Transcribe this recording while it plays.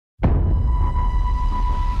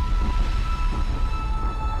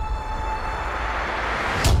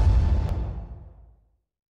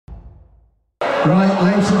Right,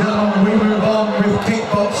 ladies and gentlemen, we move on with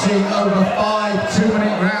kickboxing over 5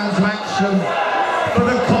 2-minute rounds of action for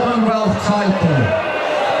the Commonwealth title.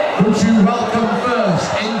 Would you welcome first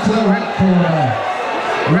into the red corner,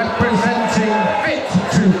 representing Fit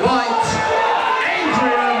to Fight,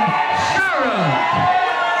 Sharrock.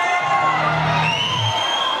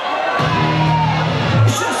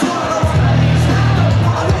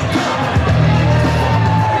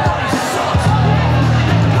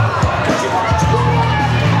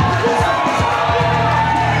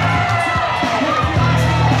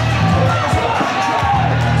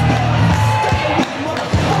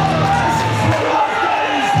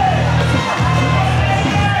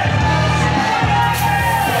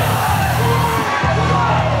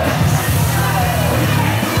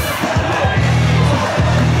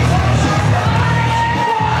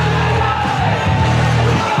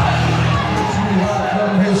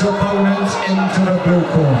 Opponents into the blue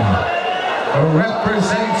corner,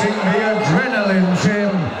 representing the adrenaline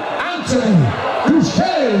gym,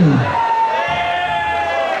 Duchene.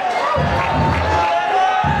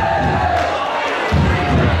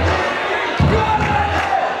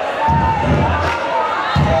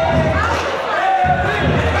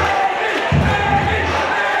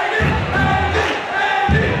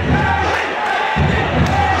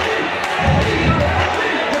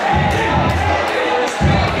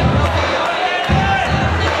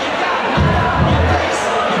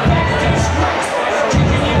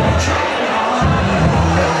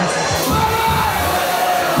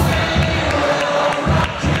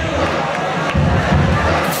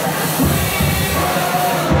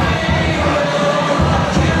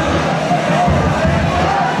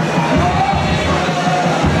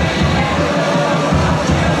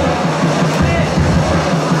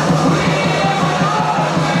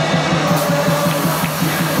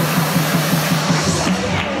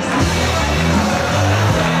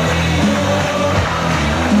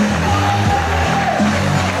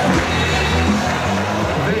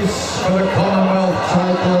 For the Commonwealth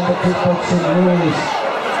title and the kickboxing rules,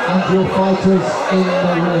 and your fighters in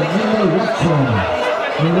the red corner,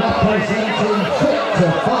 representing Fit to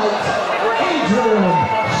Fight, Sharrock.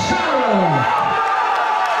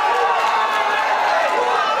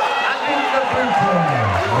 And in the blue corner,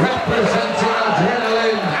 representing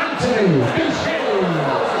adrenaline, Duchene.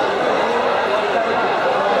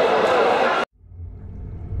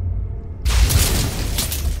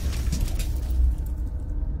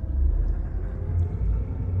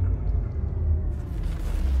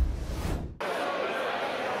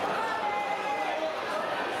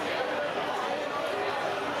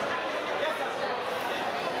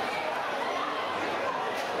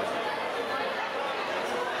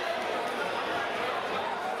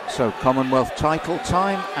 So Commonwealth title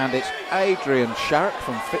time, and it's Sharrock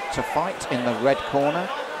from Fit to Fight in the red corner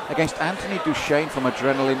against Duchene from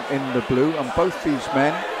Adrenaline in the blue, and both these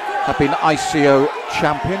men have been ICO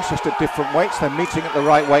champions, just at different weights. They're meeting at the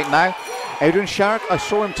right weight now. Sharrock, I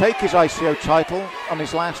saw him take his ICO title on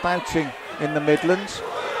his last outing in the Midlands.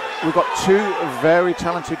 We've got two very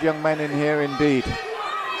talented young men in here indeed.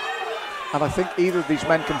 And I think either of these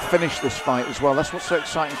men can finish this fight as well. That's what's so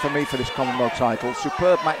exciting for me for this Commonwealth title.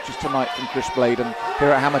 Superb matches tonight from Chris Bladen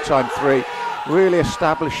here at Hammer Time 3. Really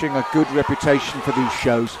establishing a good reputation for these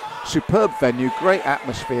shows. Superb venue, great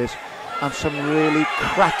atmospheres, and some really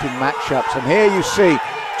cracking matchups. And here you see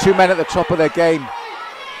two men at the top of their game.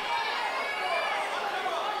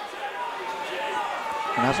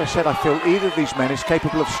 And as I said, I feel either of these men is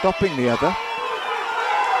capable of stopping the other.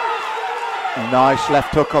 A nice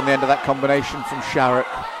left hook on the end of that combination from Sharrock.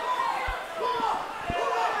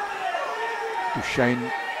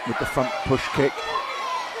 Duchene with the front push kick.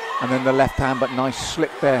 And then the left hand, but nice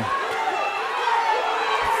slip there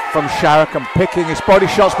from Sharrock, and picking his body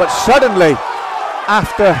shots. But suddenly,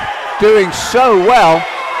 after doing so well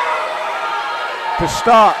to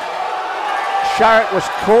start, Sharrock was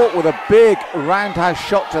caught with a big roundhouse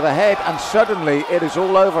shot to the head, and suddenly it is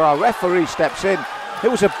all over. Our referee steps in. It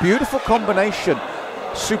was a beautiful combination,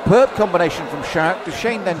 superb combination from Sharrock.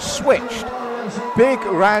 Duchene then switched, big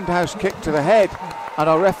roundhouse kick to the head, and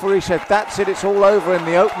our referee said that's it, it's all over in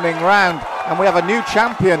the opening round, and we have a new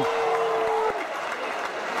champion.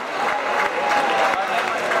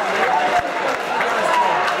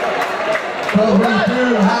 Well, we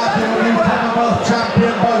do have a new Commonwealth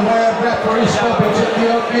champion by way of referee stoppage in the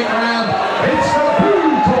opening round. It's the